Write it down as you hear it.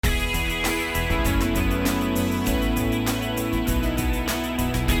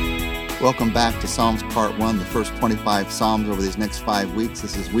Welcome back to Psalms Part 1, the first 25 Psalms over these next 5 weeks.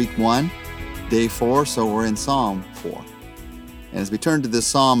 This is week 1, day 4, so we're in Psalm 4. And as we turn to this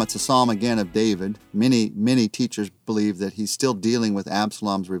psalm, it's a psalm again of David. Many teachers believe that he's still dealing with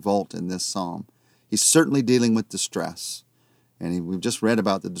Absalom's revolt in this psalm. He's certainly dealing with distress. And we've just read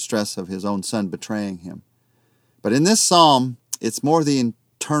about the distress of his own son betraying him. But in this psalm, it's more the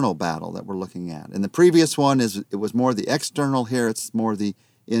internal battle that we're looking at. In the previous one, it was more the external. Here, it's more the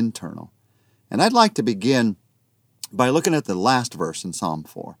internal. And I'd like to begin by looking at the last verse in Psalm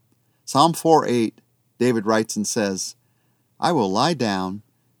 4. Psalm 4:8, David writes and says, I will lie down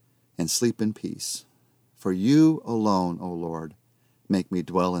and sleep in peace, for you alone, O Lord, make me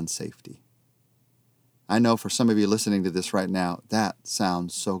dwell in safety. I know for some of you listening to this right now, that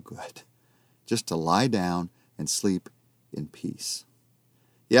sounds so good, just to lie down and sleep in peace.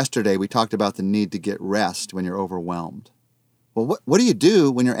 Yesterday, we talked about the need to get rest when you're overwhelmed. Well, what do you do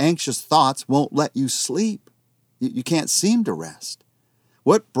when your anxious thoughts won't let you sleep? You can't seem to rest.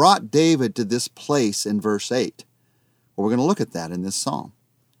 What brought David to this place in verse 8? Well, we're going to look at that in this psalm.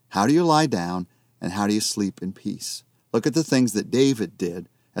 How do you lie down and how do you sleep in peace? Look at the things that David did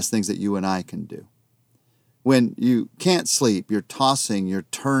as things that you and I can do. When you can't sleep, you're tossing, you're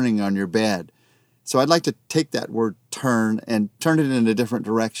turning on your bed. So I'd like to take that word turn and turn it in a different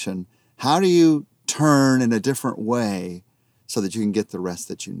direction. How do you turn in a different way so that you can get the rest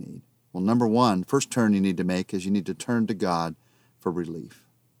that you need? Well, number one, first turn you need to make is you need to turn to God for relief.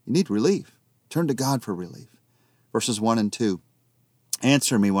 You need relief. Turn to God for relief. Verses 1 and 2.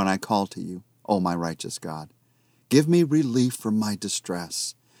 Answer me when I call to you, O my righteous God. Give me relief from my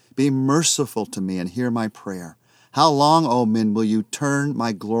distress. Be merciful to me and hear my prayer. How long, O men, will you turn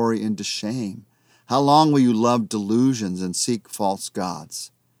my glory into shame? How long will you love delusions and seek false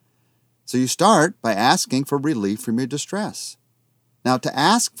gods? So you start by asking for relief from your distress. Now, to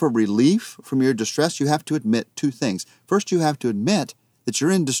ask for relief from your distress, you have to admit two things. First, you have to admit that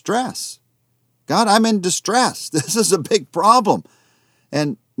you're in distress. God, I'm in distress. This is a big problem.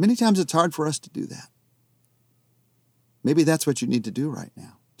 And many times it's hard for us to do that. Maybe that's what you need to do right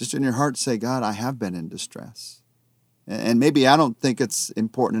now. Just in your heart say, God, I have been in distress. And maybe I don't think it's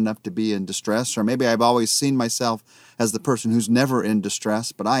important enough to be in distress, or maybe I've always seen myself as the person who's never in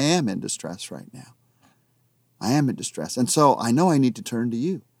distress, but I am in distress right now. I am in distress. And so I know I need to turn to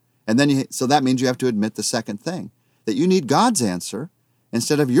you. And then so that means you have to admit the second thing, that you need God's answer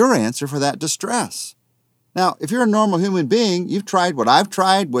instead of your answer for that distress. Now, if you're a normal human being, you've tried what I've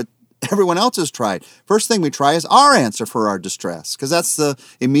tried, what everyone else has tried. First thing we try is our answer for our distress, because that's the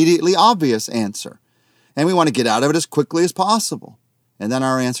immediately obvious answer. And we want to get out of it as quickly as possible. And then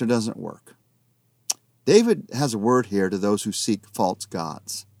our answer doesn't work. David has a word here to those who seek false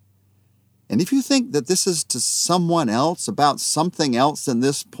gods. And if you think that this is to someone else, about something else than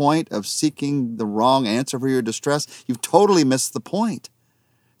this point of seeking the wrong answer for your distress, you've totally missed the point.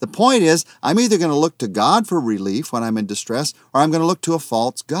 The point is, I'm either going to look to God for relief when I'm in distress, or I'm going to look to a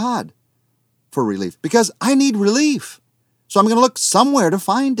false god for relief, because I need relief. So I'm going to look somewhere to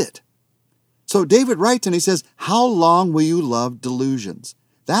find it. So David writes and he says, how long will you love delusions?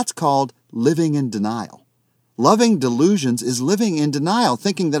 That's called living in denial. Loving delusions is living in denial,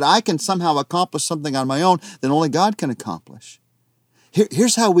 thinking that I can somehow accomplish something on my own that only God can accomplish.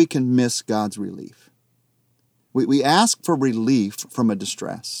 Here's how we can miss God's relief. We ask for relief from a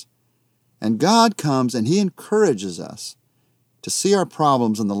distress, and God comes and he encourages us to see our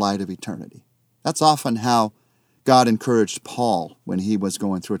problems in the light of eternity. That's often how God encouraged Paul when he was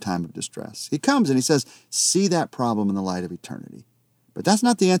going through a time of distress. He comes and he says, see that problem in the light of eternity. But that's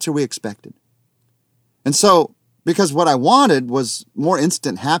not the answer we expected. And so, because what I wanted was more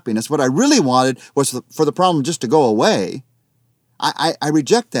instant happiness, what I really wanted was for the problem just to go away, I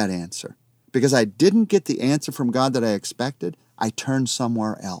reject that answer. Because I didn't get the answer from God that I expected, I turned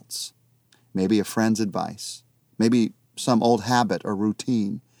somewhere else. Maybe a friend's advice, maybe some old habit or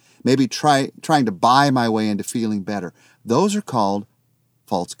routine, maybe trying to buy my way into feeling better. Those are called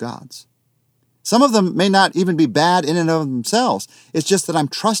false gods. Some of them may not even be bad in and of themselves. It's just that I'm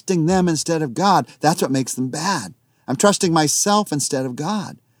trusting them instead of God. That's what makes them bad. I'm trusting myself instead of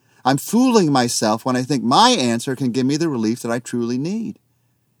God. I'm fooling myself when I think my answer can give me the relief that I truly need.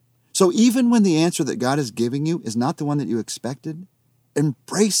 So even when the answer that God is giving you is not the one that you expected,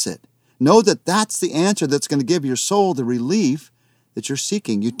 embrace it. Know that that's the answer that's going to give your soul the relief that you're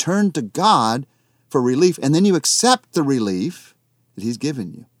seeking. You turn to God for relief, and then you accept the relief that he's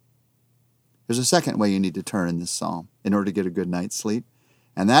given you. There's a second way you need to turn in this psalm in order to get a good night's sleep,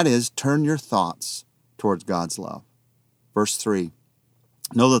 and that is turn your thoughts towards God's love. Verse 3,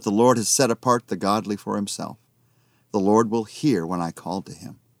 know that the Lord has set apart the godly for himself. The Lord will hear when I call to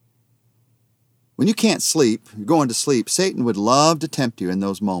him. When you can't sleep, you're going to sleep, Satan would love to tempt you in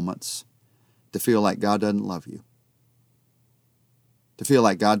those moments to feel like God doesn't love you, to feel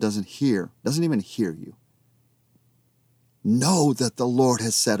like God doesn't even hear you. Know that the Lord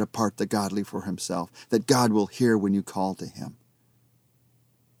has set apart the godly for himself, that God will hear when you call to him.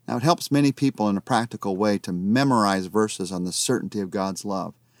 Now, it helps many people in a practical way to memorize verses on the certainty of God's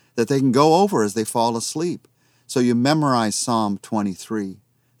love that they can go over as they fall asleep. So you memorize Psalm 23,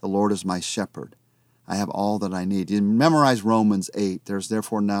 the Lord is my shepherd. I have all that I need. You memorize Romans 8. There's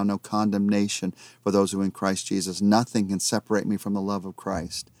therefore now no condemnation for those who are in Christ Jesus. Nothing can separate me from the love of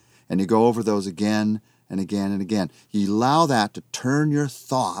Christ. And you go over those again and again and again. You allow that to turn your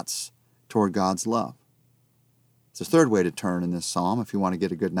thoughts toward God's love. There's a third way to turn in this psalm if you want to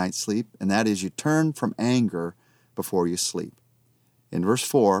get a good night's sleep, and that is you turn from anger before you sleep. In verse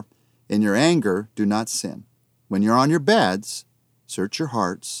 4, in your anger, do not sin. When you're on your beds, search your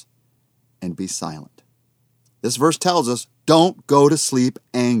hearts and be silent. This verse tells us, don't go to sleep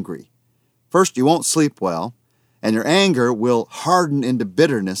angry. First, you won't sleep well, and your anger will harden into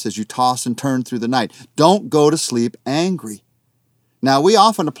bitterness as you toss and turn through the night. Don't go to sleep angry. Now, we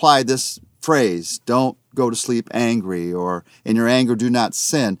often apply this phrase, don't go to sleep angry, or in your anger do not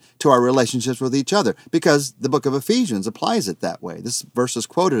sin, to our relationships with each other, because the book of Ephesians applies it that way. This verse is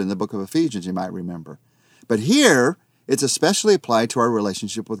quoted in the book of Ephesians, you might remember. But here, it's especially applied to our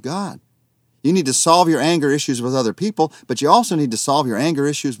relationship with God. You need to solve your anger issues with other people, but you also need to solve your anger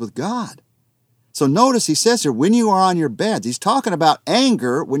issues with God. So notice he says here, when you are on your beds, he's talking about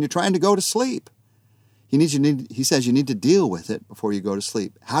anger when you're trying to go to sleep. He says you need to deal with it before you go to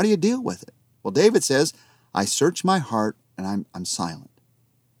sleep. How do you deal with it? Well, David says, I search my heart and I'm silent.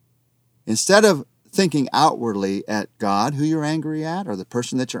 Instead of thinking outwardly at God, who you're angry at, or the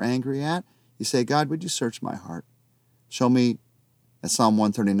person that you're angry at, you say, God, would you search my heart? Show me, as Psalm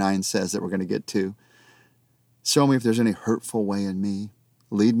 139 says that we're going to get to, show me if there's any hurtful way in me.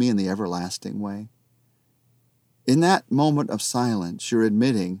 Lead me in the everlasting way. In that moment of silence, you're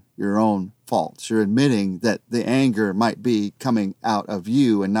admitting your own faults. You're admitting that the anger might be coming out of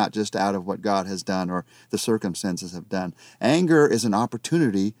you and not just out of what God has done or the circumstances have done. Anger is an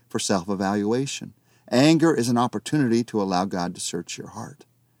opportunity for self-evaluation. Anger is an opportunity to allow God to search your heart.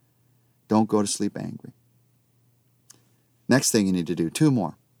 Don't go to sleep angry. Next thing you need to do, 2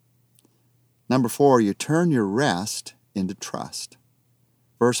 more. Number 4, you turn your rest into trust.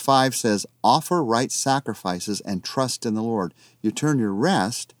 Verse 5 says, offer right sacrifices and trust in the Lord. You turn your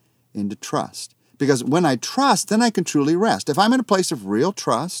rest into trust. Because when I trust, then I can truly rest. If I'm in a place of real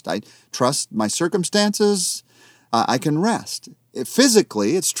trust, I trust my circumstances, I can rest.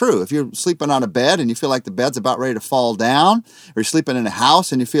 Physically, it's true. If you're sleeping on a bed and you feel like the bed's about ready to fall down, or you're sleeping in a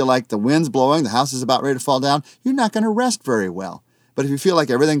house and you feel like the wind's blowing, the house is about ready to fall down, you're not going to rest very well. But if you feel like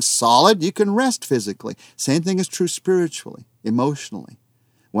everything's solid, you can rest physically. Same thing is true spiritually, emotionally.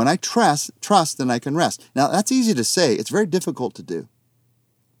 When I trust, then I can rest. Now, that's easy to say. It's very difficult to do.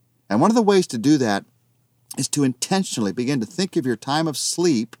 And one of the ways to do that is to intentionally begin to think of your time of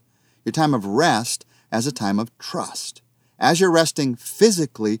sleep, your time of rest, as a time of trust. As you're resting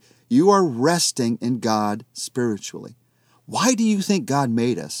physically, you are resting in God spiritually. Why do you think God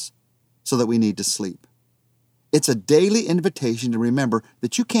made us so that we need to sleep? It's a daily invitation to remember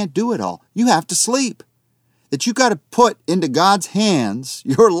that you can't do it all. You have to sleep. That you got to put into God's hands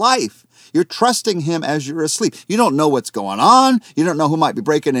your life. You're trusting Him as you're asleep. You don't know what's going on. You don't know who might be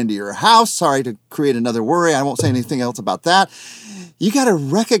breaking into your house. Sorry to create another worry. I won't say anything else about that. You got to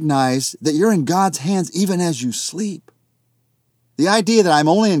recognize that you're in God's hands even as you sleep. The idea that I'm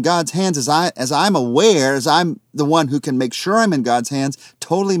only in God's hands as I'm aware, as I'm the one who can make sure I'm in God's hands,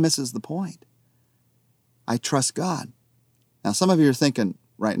 totally misses the point. I trust God. Now, some of you are thinking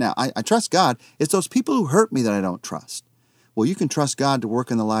right now, I trust God. It's those people who hurt me that I don't trust. Well, you can trust God to work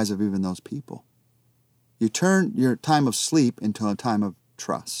in the lives of even those people. You turn your time of sleep into a time of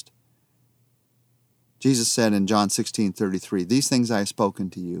trust. Jesus said in John 16:33, these things I have spoken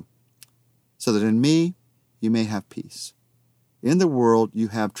to you, so that in me you may have peace. In the world you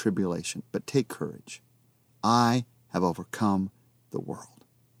have tribulation, but take courage. I have overcome the world.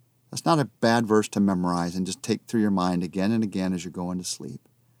 That's not a bad verse to memorize and just take through your mind again and again as you're going to sleep.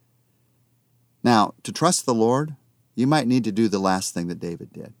 Now, to trust the Lord, you might need to do the last thing that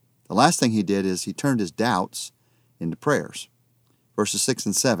David did. The last thing he did is he turned his doubts into prayers. Verses 6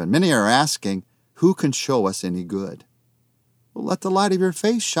 and 7, many are asking, who can show us any good? Well, let the light of your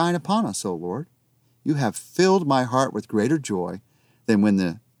face shine upon us, O Lord. You have filled my heart with greater joy than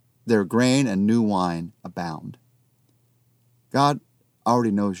when their grain and new wine abound. God already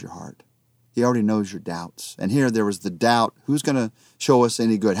knows your heart. He already knows your doubts. And here there was the doubt, who's going to show us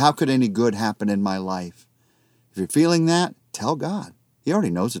any good? How could any good happen in my life? If you're feeling that, tell God. He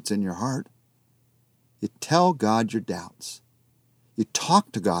already knows it's in your heart. You tell God your doubts. You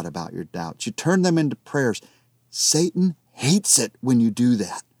talk to God about your doubts. You turn them into prayers. Satan hates it when you do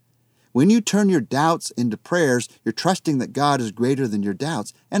that. When you turn your doubts into prayers, you're trusting that God is greater than your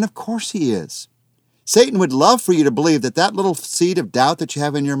doubts. And of course He is. Satan would love for you to believe that that little seed of doubt that you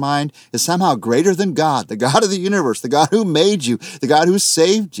have in your mind is somehow greater than God, the God of the universe, the God who made you, the God who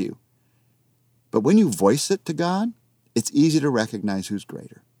saved you. But when you voice it to God, it's easy to recognize who's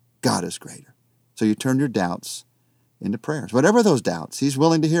greater. God is greater. So you turn your doubts into prayers. Whatever those doubts, He's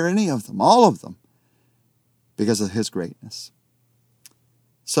willing to hear any of them, all of them, because of His greatness.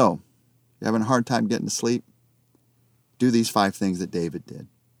 So, you're having a hard time getting to sleep? Do these 5 things that David did.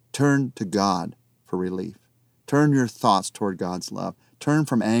 Turn to God for relief. Turn your thoughts toward God's love. Turn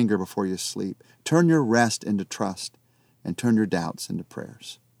from anger before you sleep. Turn your rest into trust. And turn your doubts into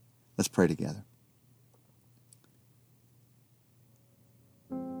prayers. Let's pray together.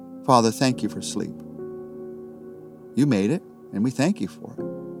 Father, thank You for sleep. You made it, and we thank You for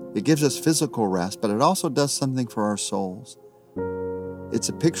it. It gives us physical rest, but it also does something for our souls. It's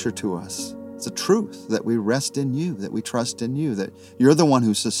a picture to us. It's a truth that we rest in You, that we trust in You, that You're the one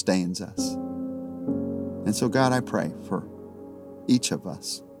who sustains us. And so, God, I pray for each of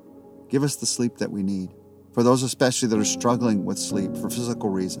us. Give us the sleep that we need. For those especially that are struggling with sleep for physical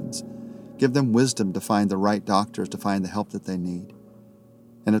reasons, give them wisdom to find the right doctors, to find the help that they need.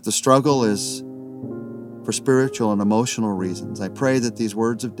 And if the struggle is for spiritual and emotional reasons, I pray that these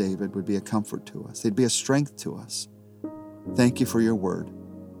words of David would be a comfort to us. They'd be a strength to us. Thank You for Your word.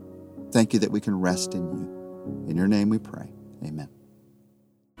 Thank You that we can rest in You. In Your name we pray. Amen.